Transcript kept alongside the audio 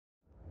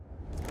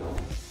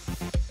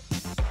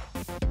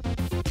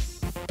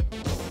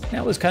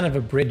That was kind of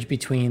a bridge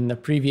between the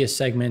previous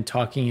segment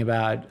talking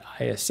about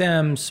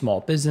ISM,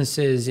 small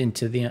businesses,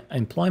 into the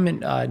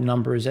employment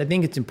numbers. I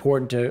think it's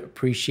important to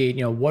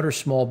appreciate, what are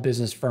small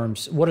business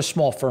firms, what are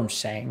small firms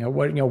saying, or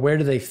what, where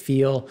do they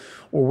feel,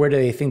 or where do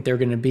they think they're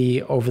going to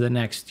be over the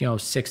next,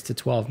 6 to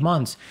 12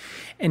 months.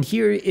 And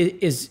here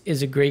is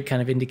a great kind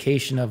of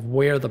indication of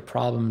where the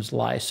problems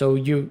lie. So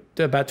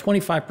about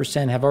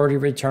 25% have already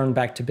returned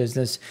back to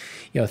business.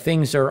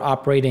 Things are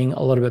operating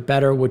a little bit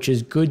better, which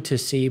is good to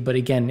see. But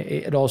again,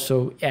 it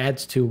also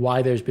adds to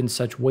why there's been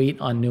such weight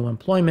on new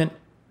employment.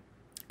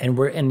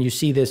 And you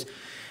see this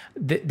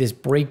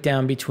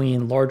breakdown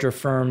between larger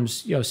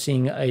firms,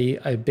 seeing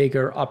a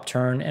bigger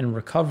upturn and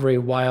recovery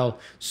while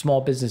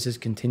small businesses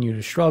continue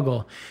to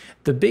struggle.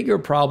 The bigger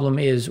problem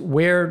is,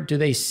 where do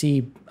they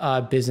see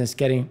business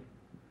getting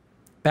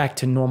back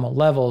to normal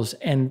levels?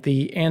 And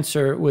the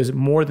answer was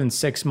more than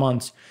 6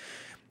 months,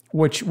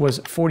 which was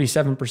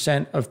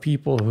 47% of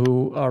people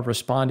who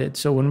responded.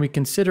 So when we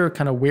consider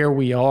kind of where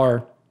we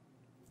are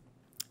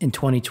in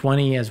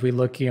 2020, as we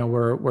look,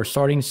 we're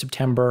starting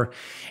September,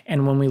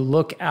 and when we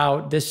look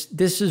out, this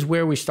is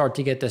where we start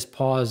to get this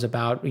pause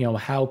about,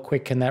 how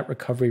quick can that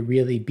recovery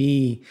really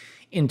be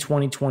in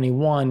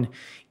 2021,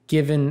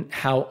 given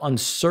how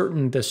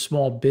uncertain the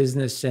small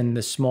business and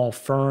the small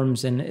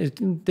firms,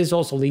 and this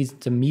also leads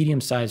to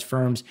medium-sized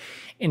firms,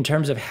 in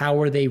terms of how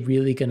are they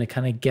really going to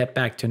kind of get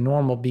back to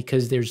normal,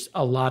 because there's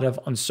a lot of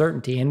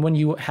uncertainty. And when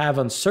you have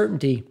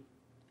uncertainty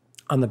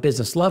on the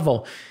business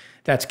level,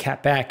 that's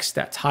CapEx,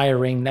 that's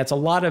hiring, that's a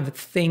lot of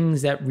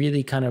things that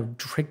really kind of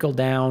trickle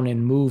down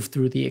and move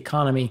through the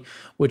economy,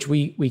 which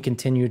we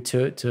continue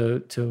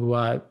to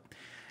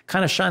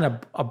kind of shine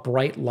a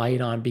bright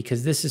light on,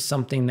 because this is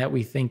something that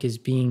we think is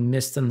being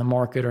missed in the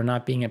market or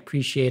not being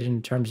appreciated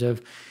in terms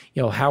of,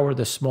 how are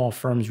the small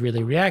firms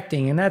really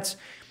reacting? And that's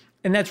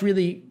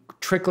really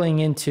trickling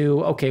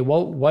into, okay,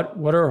 well,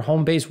 what are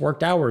home-based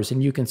worked hours?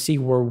 And you can see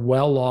we're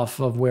well off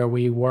of where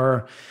we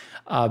were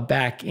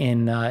back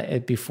in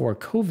before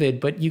COVID,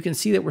 but you can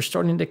see that we're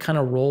starting to kind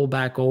of roll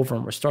back over,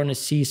 and we're starting to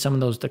see some of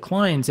those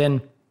declines.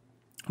 And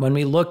when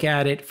we look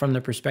at it from the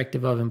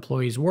perspective of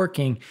employees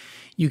working,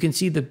 you can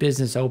see the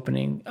business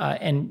opening,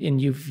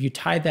 and you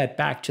tie that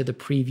back to the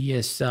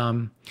previous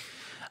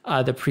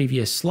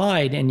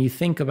slide, and you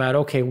think about,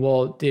 okay,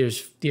 well,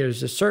 there's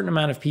a certain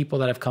amount of people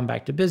that have come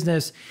back to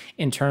business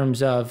in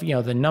terms of,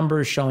 the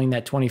numbers showing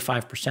that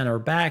 25% are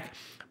back,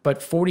 but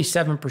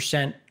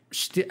 47%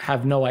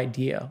 have no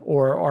idea,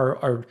 or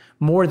are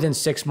more than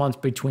 6 months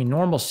between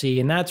normalcy.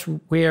 And that's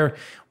where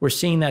we're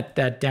seeing that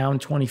down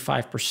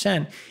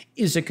 25%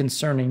 is a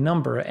concerning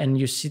number. And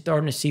you're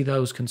starting to see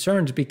those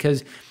concerns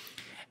because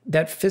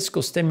that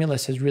fiscal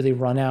stimulus has really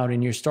run out,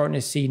 and you're starting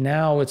to see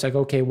now it's like,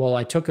 okay, well,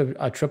 I took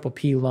a triple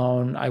P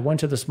loan. I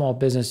went to the small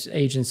business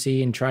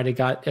agency and tried to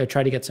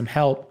get some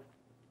help.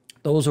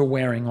 Those are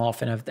wearing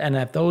off.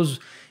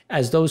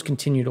 As those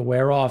continue to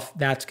wear off,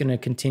 that's going to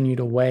continue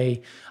to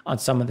weigh on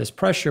some of this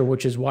pressure,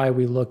 which is why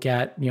we look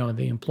at,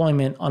 the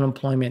employment,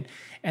 unemployment,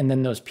 and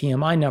then those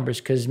PMI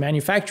numbers, because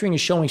manufacturing is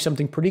showing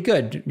something pretty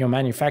good.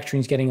 Manufacturing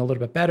is getting a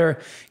little bit better.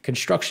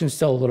 Construction is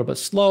still a little bit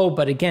slow,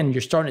 but again,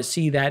 you're starting to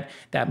see that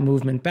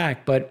movement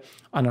back. But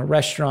on a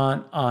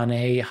restaurant, on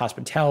a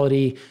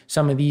hospitality,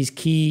 some of these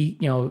key,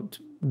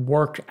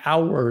 work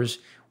hours,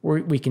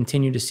 we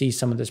continue to see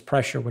some of this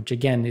pressure, which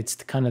again, it's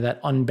kind of that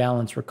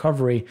unbalanced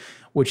recovery,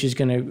 which is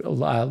going to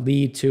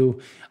lead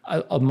to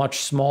a much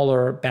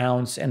smaller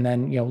bounce, and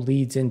then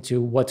leads into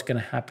what's going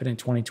to happen in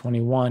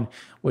 2021,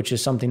 which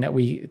is something that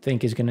we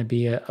think is going to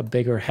be a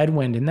bigger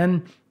headwind. And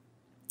then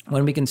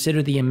when we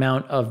consider the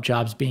amount of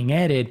jobs being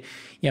added,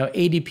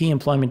 ADP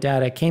employment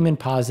data came in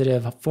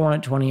positive,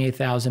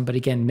 428,000, but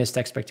again, missed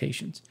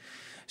expectations.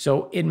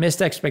 So it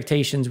missed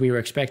expectations. We were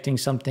expecting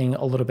something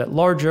a little bit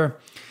larger,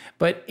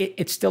 but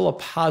it's still a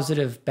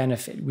positive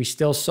benefit. We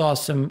still saw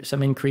some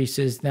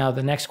increases. Now,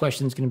 the next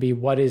question is going to be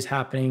what is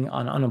happening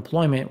on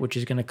unemployment, which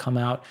is going to come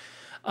out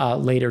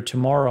later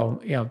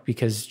tomorrow,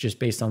 because just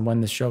based on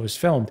when the show is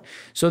filmed.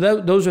 So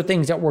those are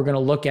things that we're going to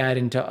look at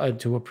and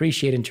to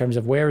appreciate in terms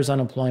of where is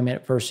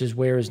unemployment versus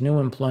where is new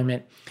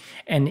employment.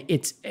 And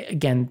it's,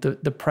 again,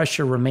 the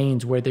pressure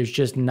remains where there's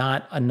just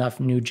not enough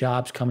new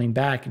jobs coming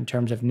back in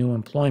terms of new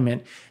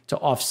employment to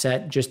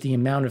offset just the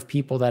amount of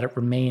people that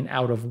remain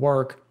out of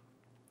work,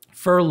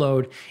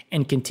 furloughed,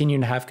 and continue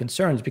to have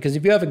concerns. Because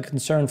if you have a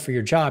concern for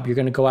your job, you're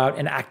going to go out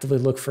and actively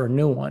look for a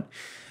new one.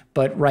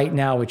 But right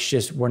now, it's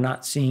just we're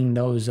not seeing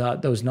those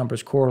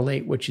numbers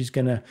correlate, which is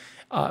going to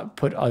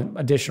put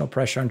additional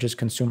pressure on just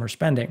consumer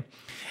spending.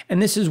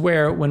 And this is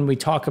where, when we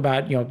talk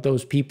about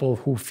those people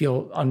who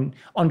feel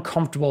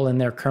uncomfortable in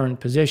their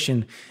current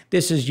position,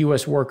 this is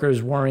U.S.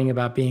 workers worrying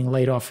about being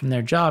laid off from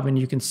their job, and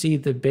you can see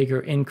the bigger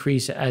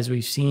increase as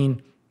we've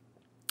seen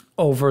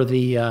over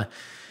the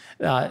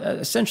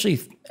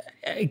essentially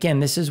again,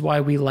 this is why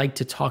we like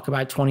to talk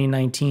about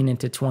 2019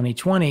 into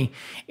 2020,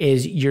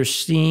 is you're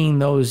seeing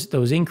those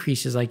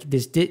increases. Like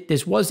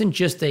this wasn't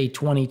just a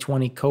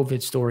 2020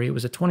 COVID story. It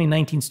was a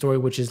 2019 story,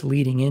 which is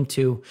leading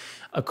into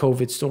a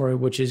COVID story,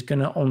 which is going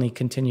to only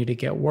continue to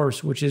get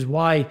worse, which is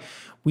why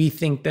we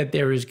think that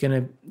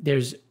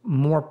there's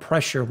more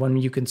pressure when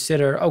you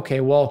consider,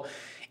 okay, well,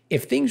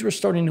 if things were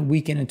starting to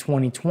weaken in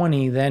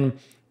 2020, then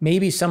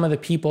maybe some of the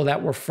people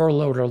that were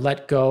furloughed or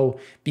let go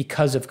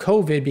because of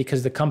COVID,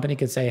 because the company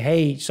could say,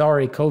 hey,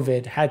 sorry,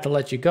 COVID, had to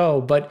let you go,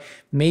 but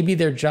maybe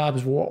their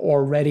jobs were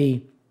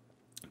already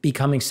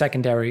becoming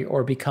secondary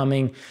or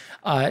becoming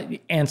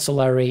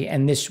ancillary,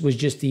 and this was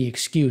just the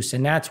excuse.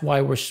 And that's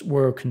why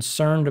we're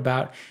concerned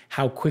about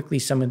how quickly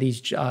some of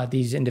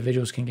these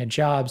individuals can get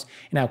jobs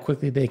and how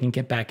quickly they can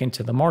get back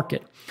into the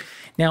market.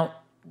 Now,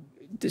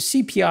 the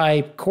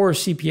CPI, core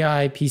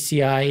CPI,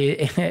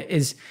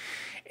 PCI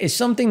is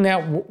something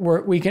that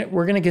we're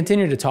going to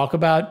continue to talk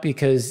about,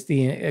 because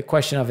the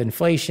question of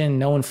inflation,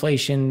 no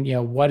inflation,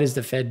 what is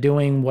the Fed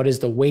doing? What is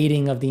the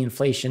weighting of the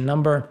inflation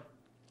number?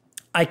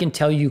 I can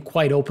tell you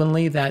quite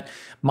openly that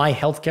my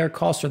healthcare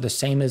costs are the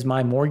same as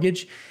my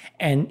mortgage.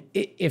 And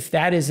if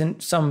that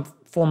isn't some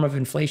form of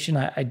inflation,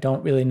 I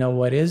don't really know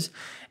what is.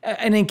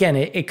 And again,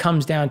 it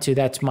comes down to,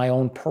 that's my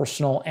own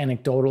personal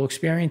anecdotal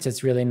experience.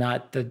 It's really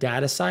not the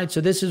data side. So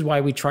this is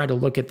why we try to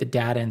look at the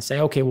data and say,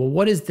 okay, well,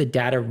 what is the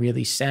data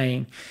really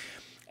saying?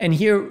 And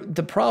here,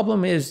 the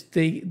problem is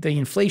the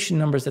inflation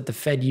numbers that the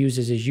Fed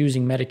uses is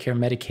using Medicare,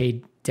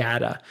 Medicaid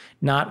data,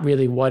 not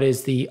really what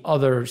is the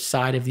other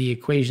side of the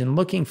equation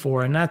looking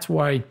for. And that's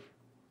why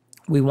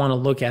we want to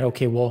look at,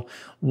 okay, well,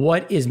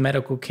 what is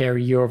medical care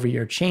year over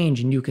year change?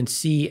 And you can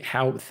see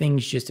how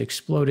things just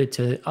exploded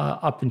to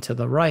up and to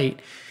the right.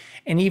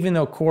 And even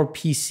though core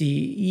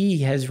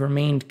PCE has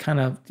remained kind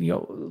of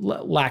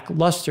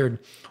lackluster,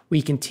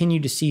 we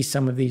continue to see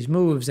some of these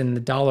moves, and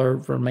the dollar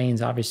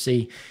remains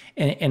obviously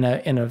in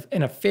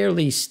a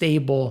fairly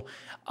stable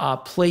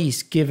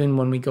place, given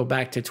when we go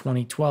back to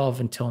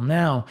 2012 until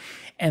now.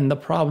 And the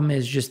problem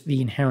is just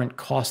the inherent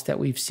cost that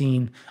we've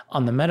seen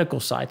on the medical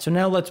side. So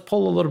now let's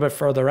pull a little bit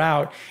further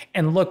out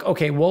and look,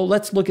 okay, well,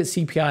 let's look at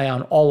CPI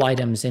on all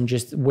items and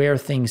just where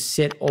things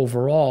sit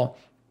overall.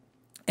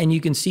 And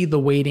you can see the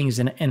weightings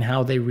and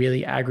how they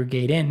really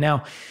aggregate in.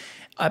 Now,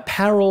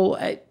 apparel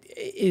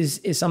is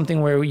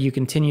something where you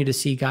continue to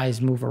see guys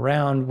move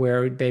around,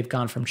 where they've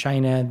gone from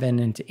China, then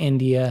into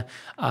India,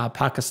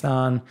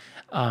 Pakistan,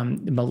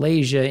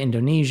 Malaysia,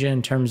 Indonesia,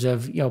 in terms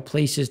of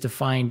places to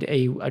find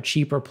a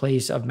cheaper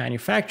place of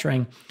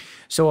manufacturing.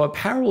 So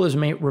apparel has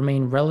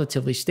remained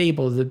relatively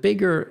stable. The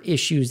bigger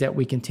issues that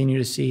we continue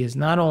to see is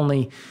not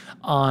only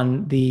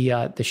on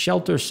the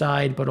shelter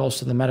side, but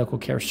also the medical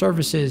care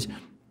services.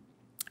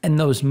 And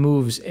those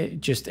moves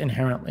just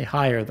inherently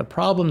higher. The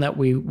problem that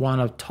we want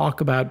to talk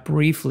about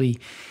briefly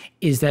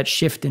is that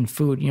shift in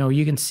food.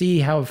 You can see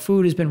how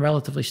food has been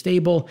relatively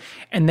stable,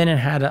 and then it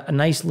had a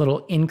nice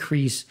little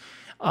increase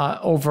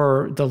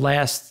over the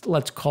last,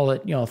 let's call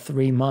it,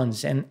 3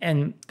 months.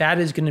 And that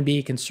is going to be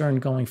a concern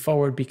going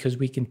forward, because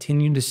we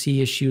continue to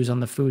see issues on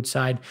the food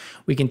side.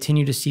 We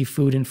continue to see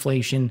food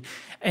inflation.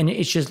 And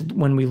it's just,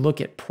 when we look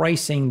at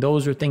pricing,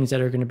 those are things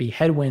that are going to be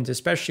headwinds,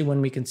 especially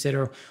when we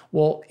consider,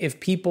 well, if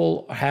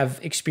people have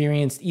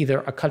experienced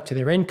either a cut to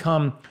their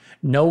income,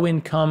 no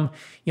income,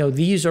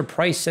 these are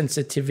price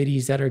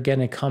sensitivities that are going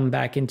to come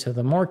back into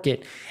the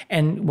market.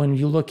 And when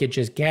you look at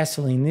just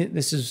gasoline,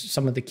 this is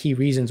some of the key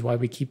reasons why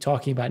we keep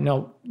talking about,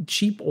 no,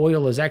 cheap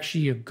oil is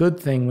actually a good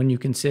thing when you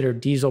consider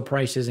diesel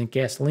prices and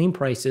gasoline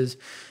prices,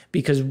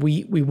 because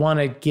we want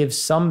to give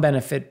some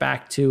benefit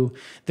back to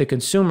the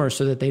consumer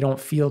so that they don't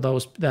feel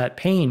that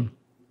pain.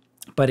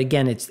 But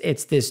again,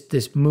 it's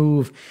this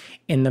move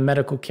in the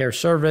medical care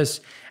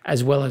service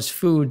as well as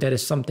food that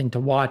is something to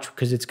watch,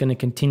 because it's going to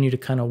continue to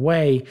kind of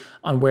weigh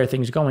on where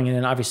things are going. And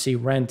then obviously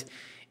rent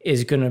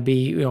is going to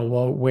be,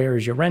 well, where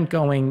is your rent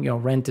going?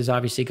 Rent has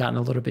obviously gotten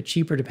a little bit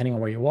cheaper depending on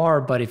where you are.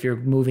 But if you're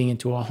moving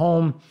into a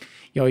home,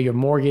 your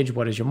mortgage,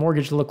 what does your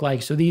mortgage look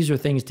like? So these are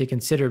things to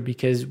consider,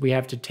 because we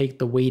have to take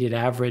the weighted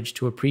average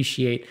to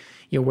appreciate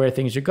where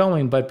things are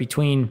going. But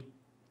between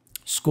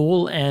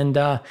school and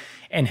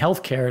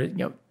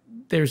healthcare,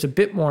 there's a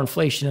bit more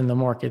inflation in the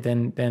market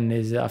than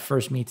is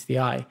first meets the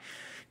eye.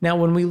 Now,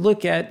 when we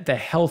look at the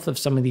health of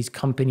some of these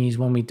companies,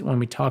 when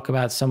we talk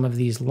about some of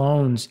these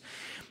loans,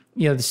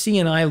 the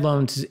C&I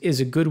loans is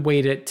a good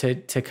way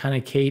to kind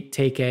of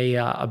take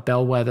a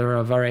bellwether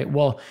of, all right,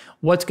 well,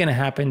 what's going to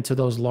happen to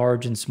those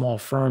large and small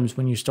firms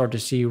when you start to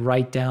see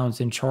write-downs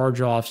and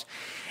charge-offs?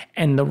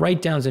 And the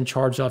write-downs and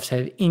charge-offs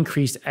have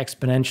increased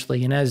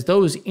exponentially. And as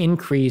those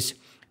increase,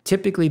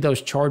 typically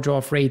those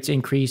charge-off rates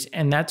increase,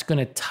 and that's going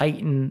to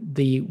tighten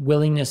the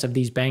willingness of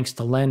these banks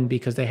to lend,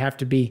 because they have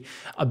to be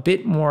a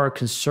bit more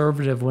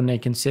conservative when they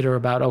consider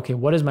about, okay,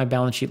 what does my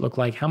balance sheet look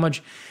like? How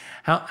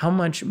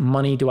much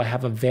money do I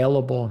have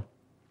available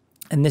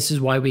And this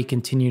is why we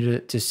continue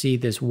to see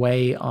this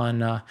weigh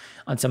on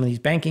some of these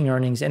banking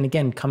earnings. And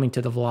again, coming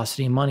to the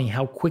velocity of money,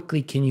 how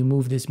quickly can you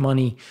move this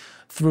money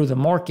through the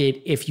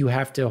market if you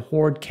have to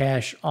hoard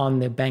cash on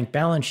the bank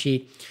balance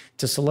sheet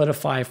to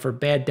solidify for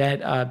bad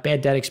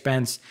debt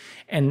expense,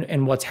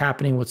 and what's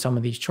happening with some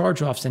of these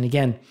charge-offs. And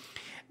again,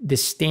 the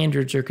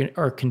standards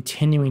are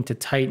continuing to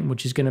tighten,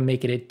 which is going to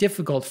make it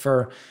difficult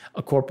for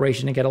a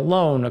corporation to get a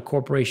loan, a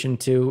corporation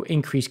to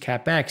increase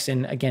CapEx,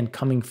 and again,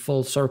 coming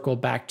full circle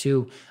back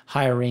to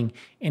hiring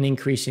and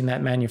increasing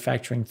that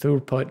manufacturing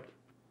throughput,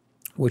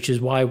 which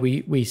is why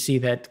we see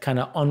that kind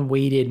of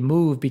unweighted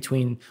move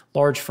between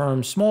large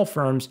firms, small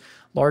firms.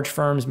 Large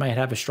firms might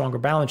have a stronger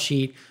balance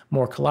sheet,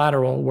 more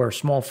collateral, where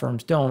small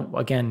firms don't,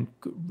 again,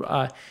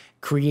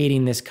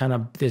 creating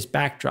this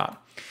backdrop.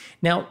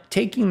 Now,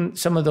 taking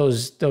some of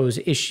those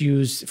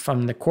issues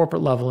from the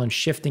corporate level and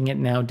shifting it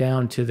now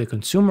down to the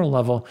consumer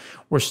level,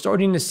 we're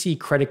starting to see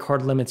credit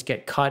card limits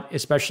get cut,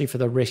 especially for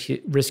the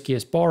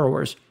riskiest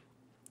borrowers.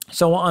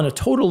 So on a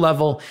total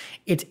level,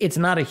 it's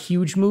not a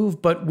huge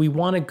move, but we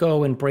want to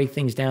go and break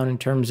things down in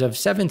terms of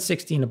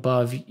 760 and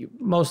above,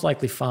 most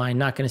likely fine,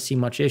 not going to see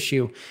much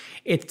issue.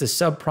 It's the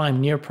subprime,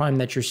 near prime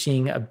that you're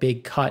seeing a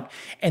big cut.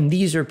 And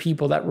these are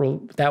people that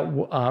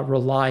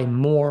rely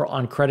more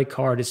on credit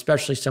card,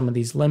 especially some of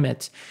these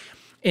limits,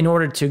 in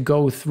order to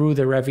go through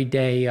their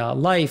everyday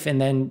life,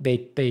 and then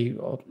they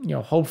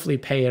hopefully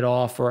pay it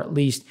off, or at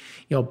least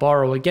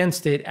borrow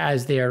against it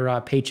as their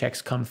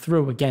paychecks come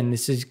through. Again,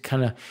 this is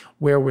kind of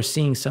where we're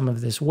seeing some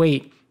of this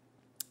weight.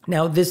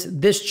 Now,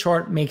 this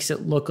chart makes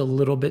it look a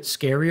little bit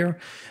scarier.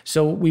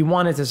 So we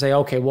wanted to say,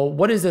 okay, well,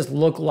 what does this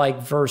look like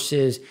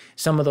versus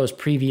some of those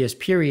previous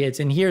periods?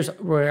 And here's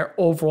where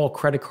overall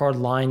credit card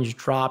lines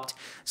dropped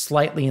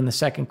slightly in the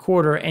second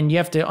quarter. And you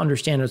have to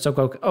understand it's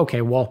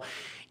okay, well,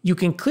 you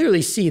can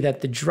clearly see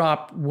that the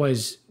drop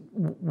was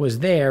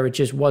there. It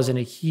just wasn't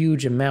a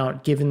huge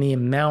amount given the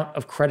amount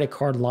of credit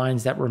card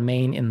lines that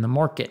remain in the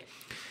market.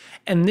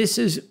 And this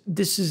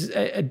is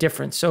a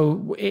difference.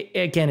 So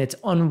again, it's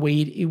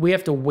unweighted. We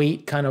have to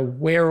weight kind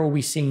of where are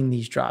we seeing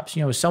these drops.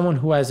 Someone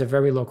who has a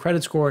very low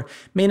credit score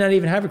may not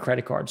even have a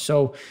credit card.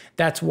 So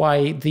that's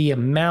why the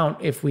amount,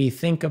 if we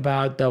think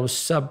about those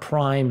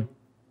subprime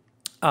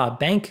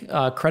bank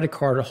credit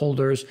card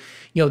holders,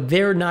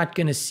 they're not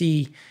going to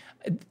see.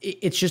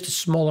 It's just a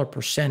smaller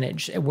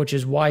percentage, which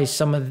is why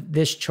some of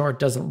this chart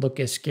doesn't look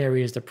as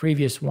scary as the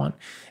previous one,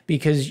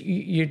 because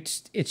you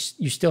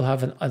still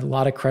have a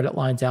lot of credit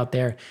lines out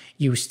there.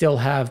 You still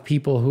have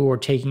people who are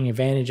taking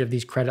advantage of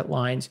these credit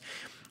lines.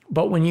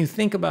 But when you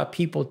think about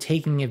people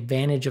taking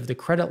advantage of the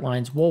credit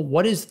lines, well,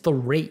 what is the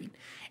rate?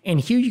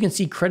 And here you can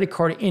see credit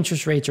card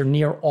interest rates are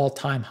near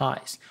all-time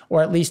highs,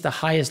 or at least the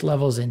highest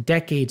levels in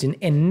decades.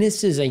 And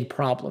this is a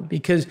problem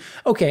because,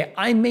 okay,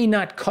 I may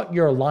not cut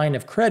your line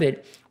of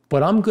credit,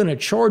 but I'm going to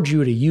charge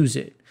you to use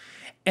it.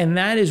 And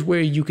that is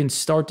where you can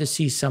start to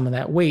see some of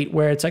that weight,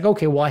 where it's like,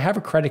 okay, well, I have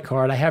a credit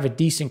card, I have a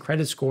decent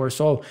credit score,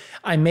 so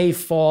I may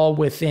fall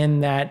within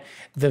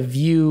the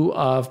view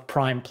of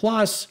prime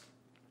plus,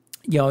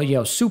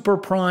 super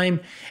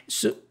prime.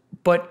 So,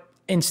 but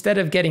instead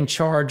of getting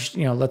charged,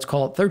 let's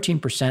call it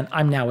 13%,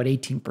 I'm now at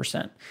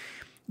 18%.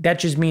 That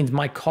just means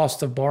my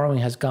cost of borrowing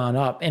has gone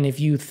up. And if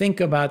you think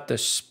about the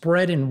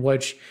spread in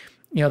which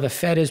the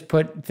Fed has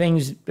put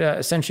things,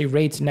 essentially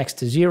rates next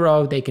to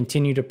zero. They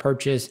continue to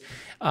purchase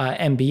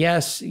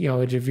MBS.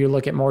 If you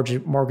look at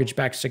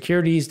mortgage-backed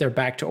securities, they're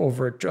back to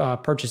over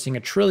purchasing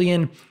 $1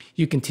 trillion.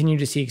 You continue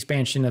to see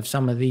expansion of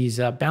some of these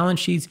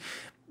balance sheets,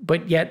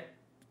 but yet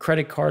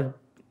credit card,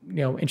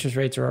 interest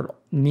rates are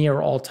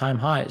near all-time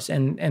highs,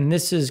 and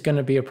this is going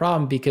to be a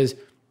problem because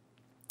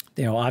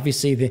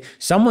obviously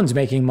someone's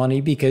making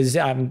money because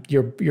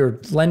you're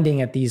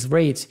lending at these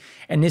rates,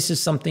 and this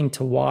is something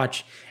to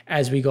watch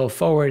as we go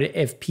forward.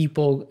 If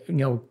people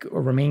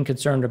remain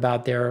concerned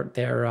about their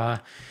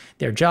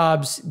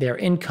jobs, their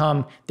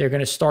income, they're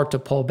going to start to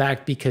pull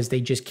back because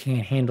they just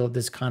can't handle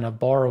this kind of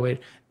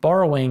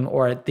borrowing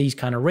or at these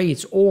kind of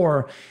rates,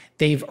 or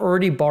they've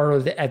already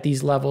borrowed at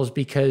these levels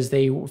because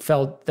they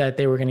felt that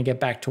they were going to get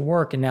back to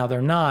work, and now they're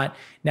not.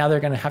 Now they're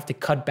going to have to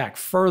cut back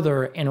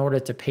further in order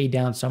to pay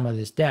down some of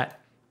this debt.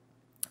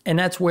 And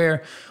that's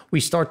where we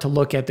start to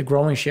look at the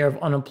growing share of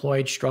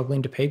unemployed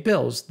struggling to pay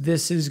bills.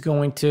 This is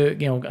going to,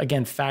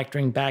 again,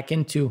 factoring back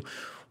into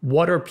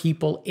what are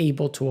people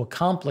able to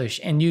accomplish.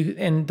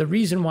 And the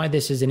reason why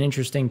this is an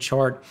interesting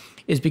chart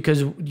is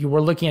because you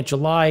were looking at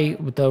July,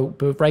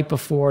 right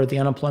before the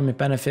unemployment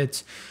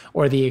benefits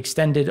or the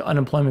extended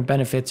unemployment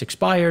benefits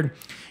expired.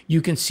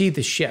 You can see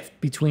the shift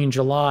between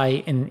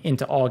July and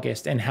into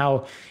August, and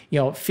how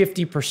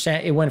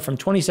 50%, it went from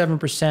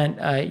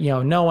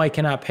 27%, no, I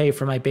cannot pay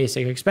for my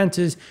basic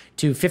expenses,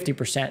 to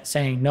 50%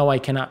 saying no, I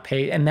cannot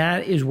pay. And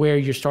that is where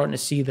you're starting to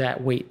see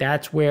that weight.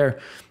 That's where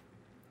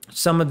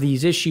some of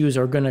these issues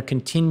are going to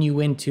continue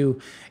into,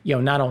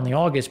 not only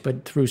August,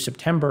 but through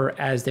September,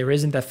 as there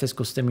isn't that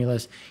fiscal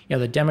stimulus.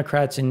 The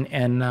Democrats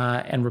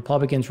and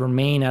Republicans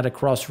remain at a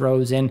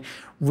crossroads, and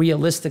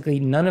realistically,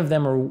 none of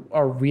them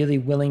are really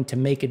willing to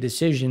make a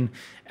decision,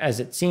 as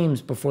it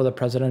seems, before the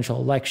presidential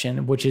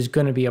election, which is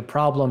going to be a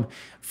problem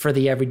for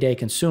the everyday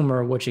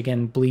consumer, which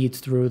again bleeds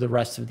through the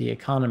rest of the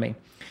economy.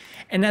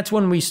 And that's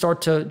when we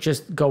start to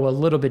just go a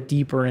little bit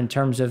deeper in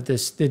terms of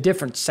the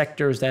different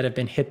sectors that have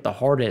been hit the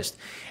hardest,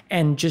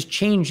 and just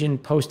change in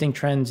posting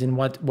trends and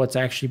what's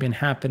actually been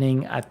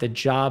happening at the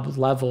job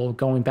level,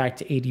 going back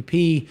to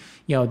ADP,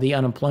 the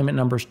unemployment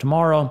numbers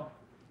tomorrow.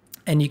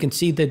 And you can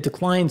see the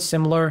decline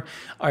similar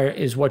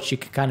is what you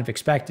can kind of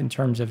expect in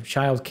terms of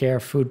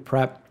childcare, food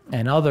prep,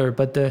 and other.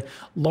 But the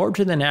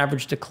larger than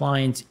average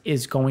declines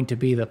is going to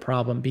be the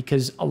problem,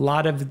 because a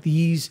lot of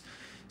these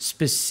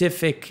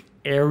specific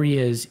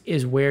areas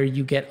is where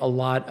you get a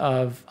lot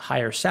of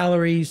higher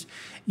salaries,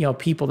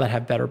 people that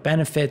have better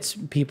benefits,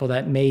 people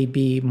that may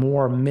be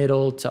more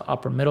middle to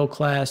upper middle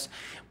class,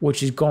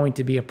 which is going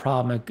to be a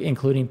problem,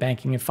 including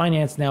banking and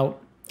finance. Now,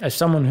 as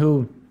someone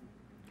who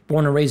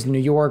born and raised in New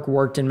York,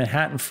 worked in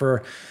Manhattan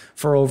for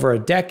over a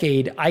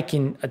decade, I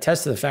can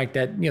attest to the fact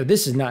that,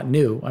 this is not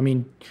new. I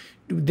mean,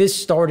 this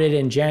started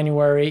in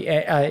January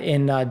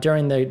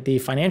during the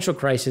financial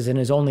crisis, and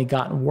has only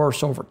gotten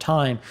worse over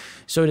time.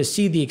 So to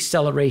see the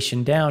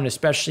acceleration down,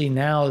 especially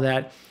now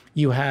that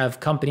you have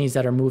companies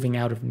that are moving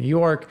out of New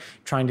York,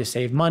 trying to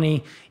save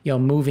money,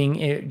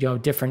 moving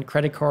different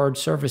credit card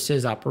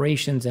services,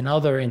 operations, and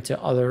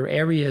into other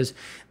areas,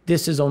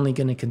 this is only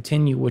going to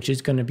continue, which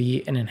is going to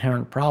be an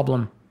inherent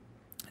problem,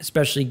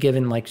 especially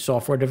given like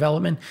software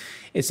development.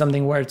 It's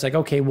something where it's like,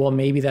 okay, well,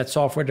 maybe that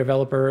software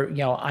developer,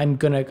 I'm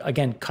going to,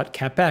 again, cut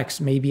CapEx.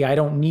 Maybe I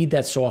don't need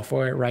that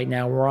software right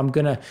now, or I'm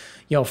going to,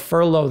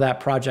 furlough that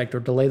project or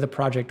delay the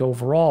project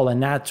overall.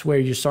 And that's where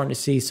you're starting to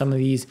see some of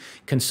these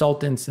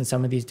consultants and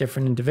some of these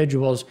different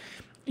individuals,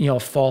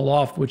 fall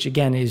off, which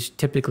again is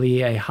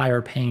typically a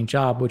higher paying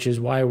job, which is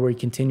why we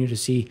continue to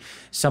see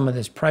some of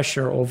this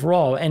pressure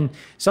overall. And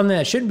something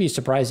that shouldn't be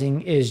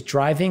surprising is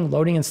driving,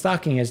 loading, and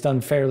stocking has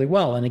done fairly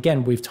well. And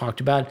again, we've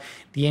talked about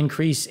the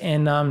increase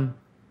in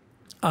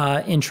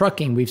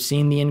trucking. We've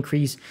seen the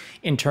increase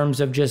in terms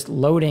of just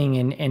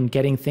loading and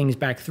getting things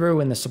back through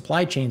in the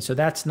supply chain. So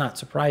that's not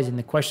surprising.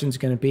 The question is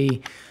going to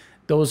be,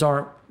 those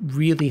aren't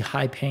really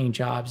high paying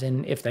jobs.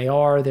 And if they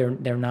are,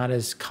 they're not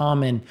as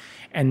common.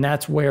 And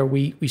that's where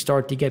we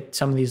start to get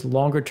some of these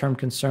longer term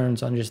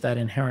concerns on just that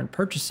inherent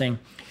purchasing.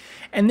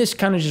 And this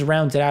kind of just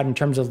rounds it out in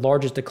terms of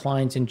largest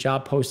declines in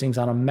job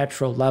postings on a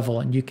metro level.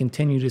 And you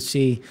continue to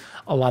see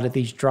a lot of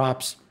these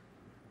drops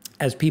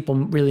as people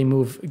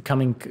really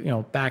coming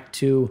back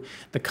to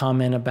the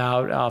comment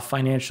about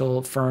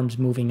financial firms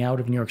moving out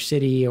of New York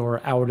City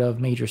or out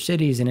of major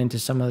cities and into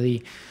some of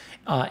the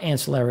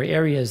ancillary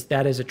areas.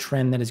 That is a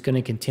trend that is going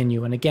to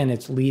continue. And again,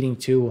 it's leading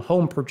to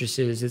home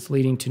purchases. It's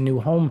leading to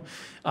new home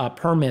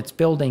permits,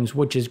 buildings,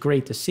 which is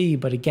great to see.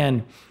 But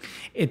again,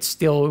 it's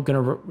still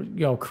going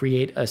to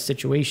create a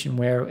situation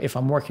where if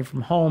I'm working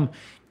from home,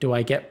 do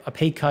I get a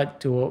pay cut?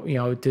 Do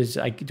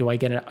I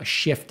get a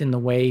shift in the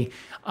way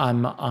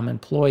I'm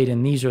employed?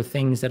 And these are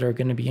things that are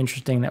going to be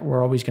interesting that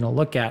we're always going to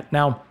look at.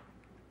 Now,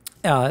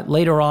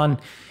 later on,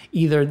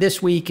 either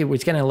this week, it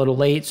was getting a little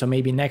late, so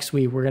maybe next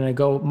week, we're going to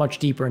go much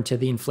deeper into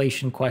the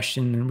inflation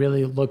question and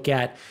really look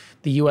at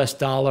the U.S.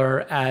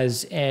 dollar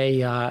as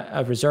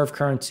a reserve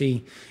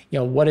currency.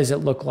 What does it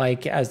look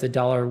like as the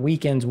dollar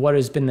weakens? What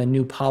has been the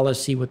new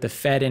policy with the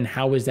Fed, and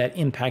how has that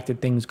impacted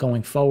things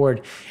going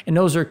forward? And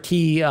those are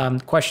key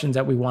questions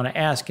that we want to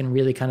ask and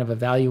really kind of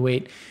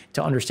evaluate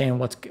to understand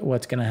what's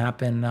going to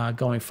happen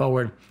going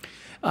forward.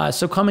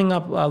 So coming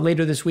up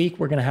later this week,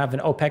 we're going to have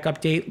an OPEC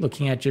update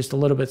looking at just a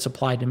little bit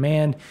supply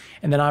demand.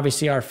 And then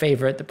obviously our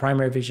favorite, the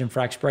primary vision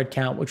frac spread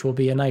count, which will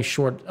be a nice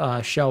short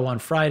show on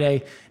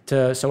Friday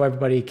so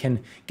everybody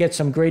can get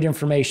some great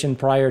information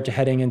prior to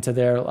heading into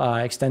their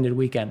extended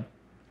weekend.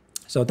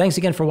 So thanks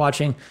again for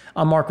watching.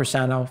 I'm Mark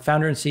Rossano,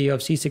 founder and CEO of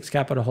C6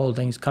 Capital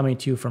Holdings, coming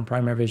to you from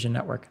Primary Vision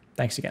Network.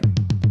 Thanks again.